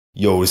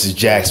Yo, this is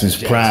Jackson's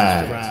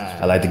Prime.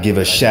 I'd like to give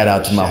a shout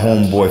out to my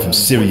homeboy from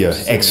Syria,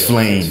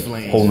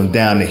 X-Flame, holding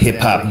down the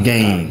hip-hop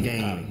game.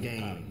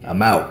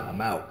 I'm out.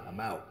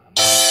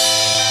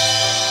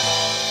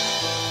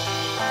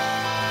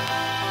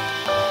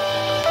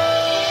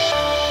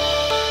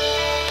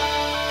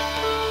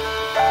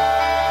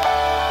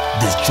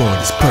 This joint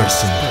is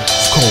personal,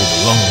 it's called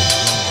Alone,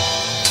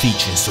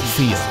 featuring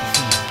Sophia.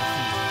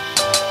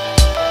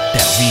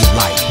 That real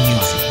life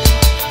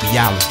music,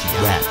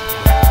 reality rap.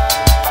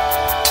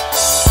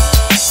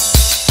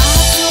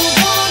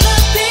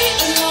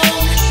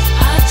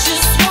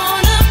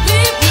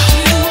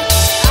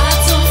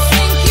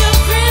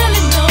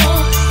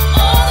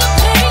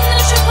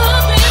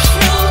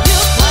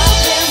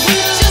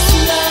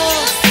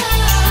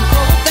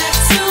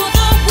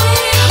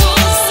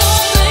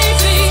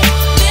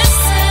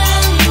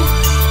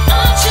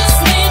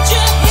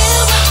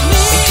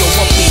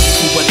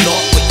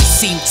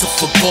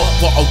 Forgot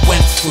what I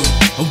went through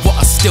and what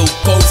I still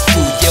go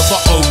through. Yeah, I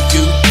owe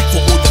you for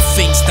all the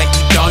things that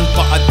you done,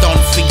 but I done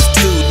things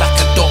too, like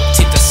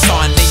adopted a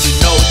son. And you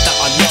know that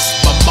I lost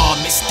my mom,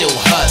 it still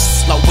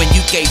hurts. Like when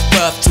you gave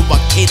birth to our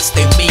kids,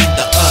 they mean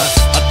the earth.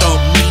 I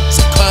don't mean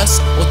to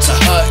curse or to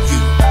hurt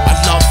you. I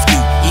love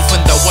you, even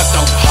though I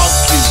don't hug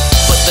you.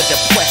 But the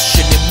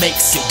depression, it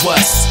makes it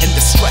worse, and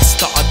the stress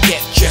that I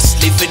get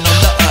just living on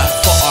the earth.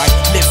 But I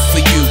live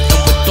for you and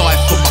would die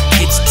for my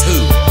kids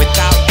too.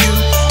 Without you,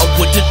 I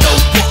wouldn't know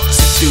what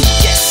to do.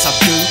 Yes, I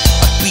do.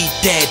 I'd be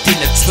dead in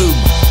a tomb,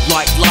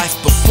 like life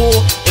before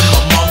in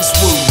my mum's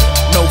womb.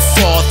 No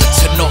father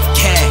to not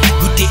care,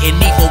 who didn't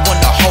even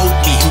wanna hold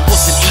me, who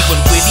wasn't even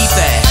really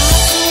there.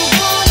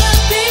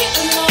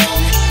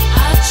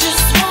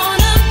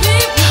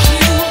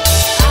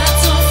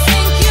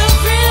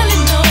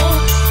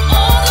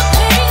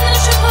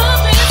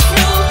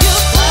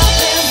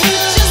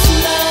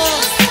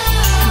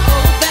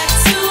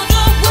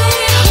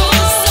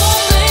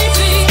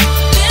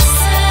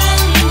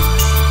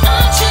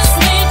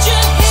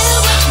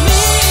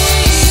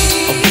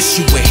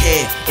 You were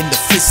here in the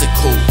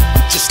physical,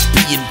 just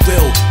being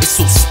real,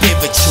 it's all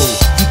spiritual.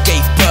 You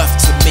gave birth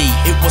to me,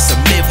 it was a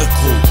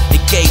miracle.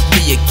 It gave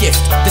me a gift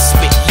that's a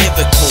bit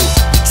lyrical.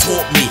 You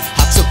taught me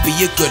how to be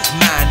a good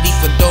man,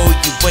 even though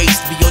you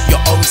raised me